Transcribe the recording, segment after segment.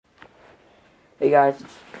Hey guys,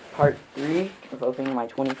 it's part 3 of opening my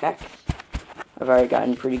 20 packs. I've already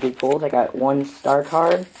gotten pretty good pulls. I got 1 star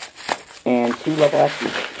card and 2 level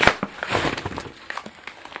X's.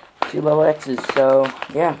 2 level X's, so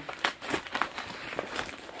yeah.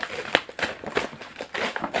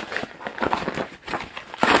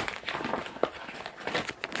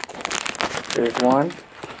 There's 1,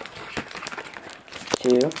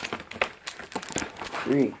 2,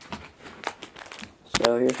 3.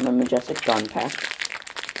 So here's my Majestic Dawn pack.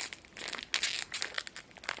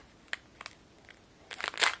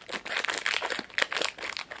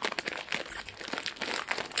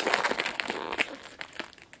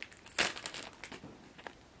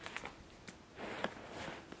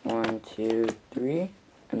 One, two, three,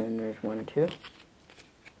 and then there's 1 and 2.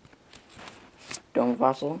 Dome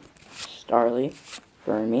Fossil, Starly,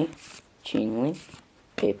 Burmy, Chingling,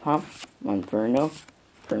 K-Pump, Monferno,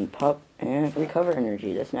 Burn Pup, and Recover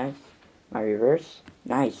Energy. That's nice. My reverse,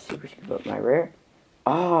 nice. Super Scoop Up. My rare,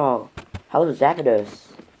 oh, Hello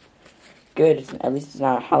Zapdos. Good. At least it's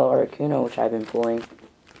not a Hollow Articuno, which I've been pulling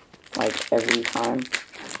like every time.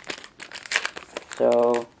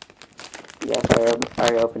 So yes, I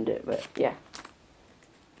already opened it, but yeah.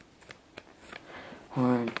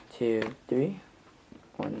 1, 2, 3.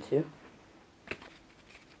 1, 2.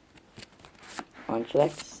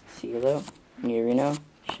 Onchlex, Cielo, Nurino,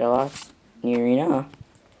 Shellos, Nurino,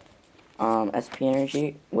 SP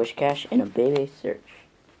Energy, Wish Cash, and a Baby Search.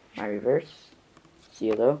 My reverse,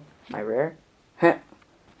 Cielo, my rare,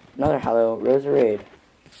 another Hollow Roserade,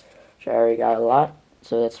 which I already got a lot,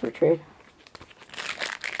 so that's for trade.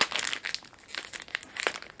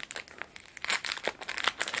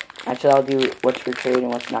 Actually, I'll do what's for trade and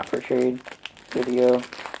what's not for trade video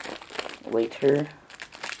later.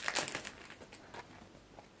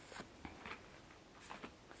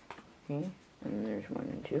 And there's 1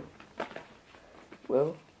 and 2.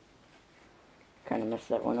 Whoa. Kind of messed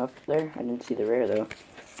that one up there. I didn't see the rare though.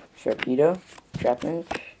 Sharpedo, Trapinch,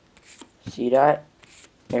 Seedot,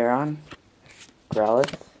 Aeron,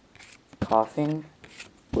 Growlithe, Coughing,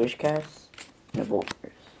 Wishcast, and a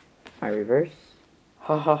Volters. My reverse,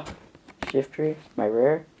 haha, Shiftry, my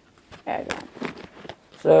rare, Agon.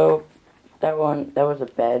 So that was a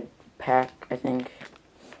bad pack, I think.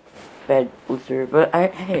 Bad booster, but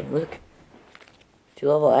hey, look. 2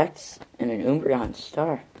 level X and an Umbreon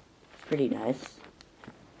star. Pretty nice.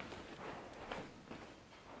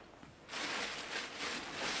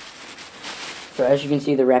 So as you can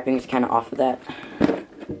see, the wrapping is kind of off of that.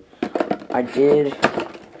 There's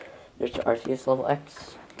the Arceus level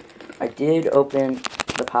X. I did open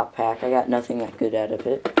the pop pack. I got nothing that good out of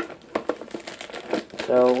it.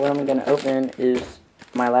 So what I'm going to open is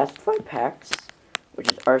my last 5 packs,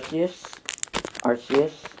 which is Arceus,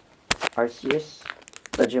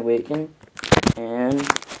 Legend Awaken, and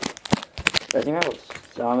Rising Rebels.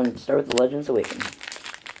 So I'm going to start with the Legends Awaken.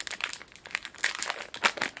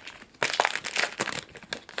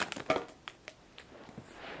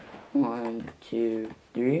 One, 2,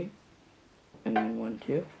 3, and then 1,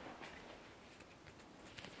 2.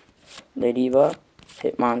 Ladybug,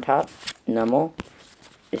 Hitmontop, Numel,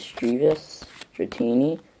 Estrevis,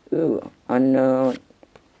 Dratini, Unknown,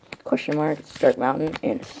 question mark, Stark Mountain,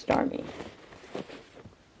 and Starmie.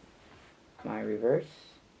 My reverse.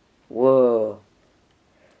 Whoa.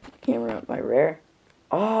 Camera up my rare.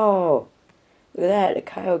 Oh! Look at that, a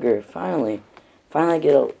Kyogre, finally. Finally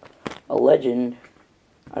get a legend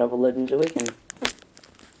out of a Legends Awaken.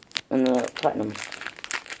 And the Platinum.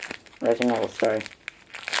 Rising Level, sorry.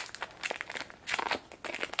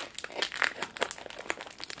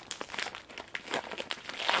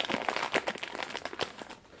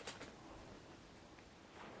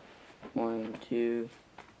 One, 2,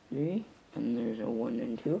 3, and there's a 1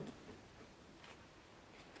 and 2.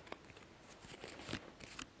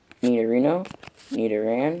 Nidorino,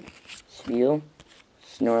 Nidoran, Spheal,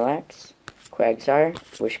 Snorlax, Quagsire,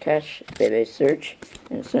 Wishcash, Bebe Search,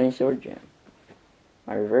 and a Sunny Sword Gem.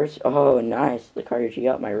 My reverse, oh nice, the card you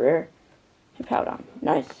got, my rare, Hippowdon.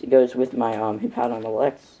 Nice, it goes with my Hippowdon level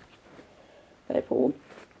X that I pulled.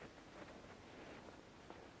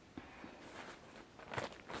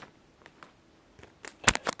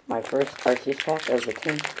 My first Arceus pack of the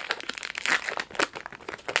 10.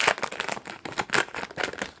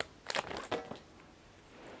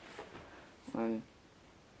 One,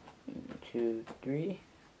 2, 3.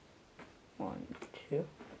 1, 2.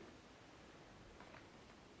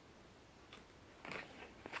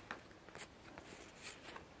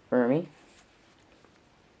 Burmy,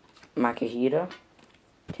 Makihita,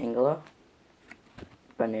 Tangela,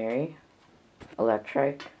 Baneri,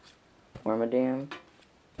 Electrike, Wormadam,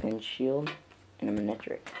 Pinshield, and a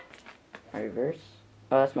Manetric. My reverse.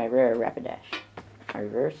 Oh, that's my rare Rapidash. My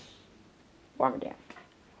reverse. Warmadam.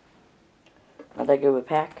 Not that good with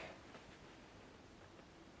pack.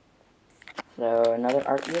 So another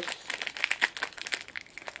Arceus.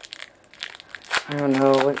 I don't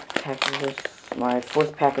know what pack is this. My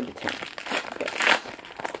 4th pack of the 10. Okay.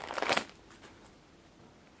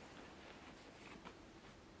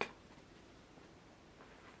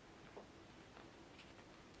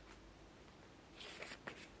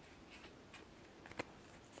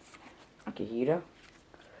 Akihito,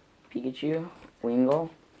 Pikachu, Wingull,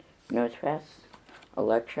 Nosepass,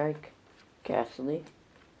 Electrike, Ghastly,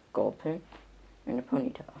 Gulpin, and a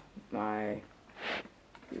Ponytail. My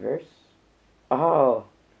reverse. Oh!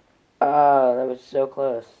 That was so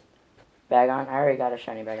close. Bagon. I already got a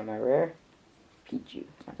shiny bag on my rare. Pichu.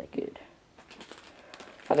 Not that good.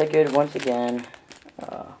 Not that good once again.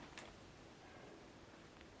 And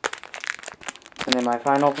then my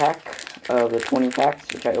final pack of the 20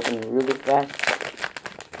 packs, which I opened really fast.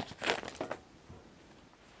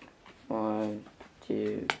 1,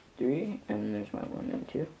 2, 3, and there's my 1 and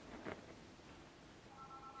 2.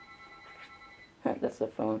 That's the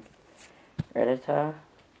phone. Rattata,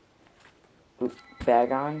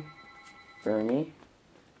 Bagon, Burmy,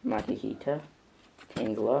 Makihita,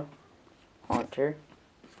 Tangela, Haunter,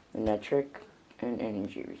 Manetric, and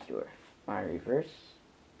Energy Restore. My reverse,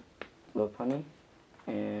 Lopunny,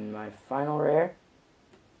 and my final rare,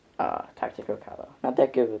 Tactical Kalo. Not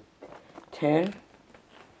that good with 10.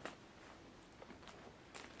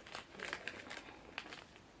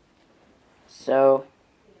 So,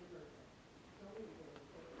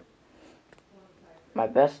 my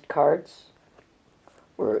best cards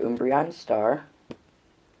were Umbreon Star,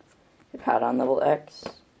 Hippowdon level X,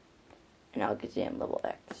 and Alakazam level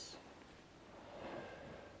X.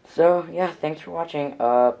 So, yeah, thanks for watching.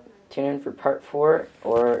 Tune in for part 4,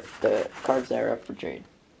 or the cards that are up for trade.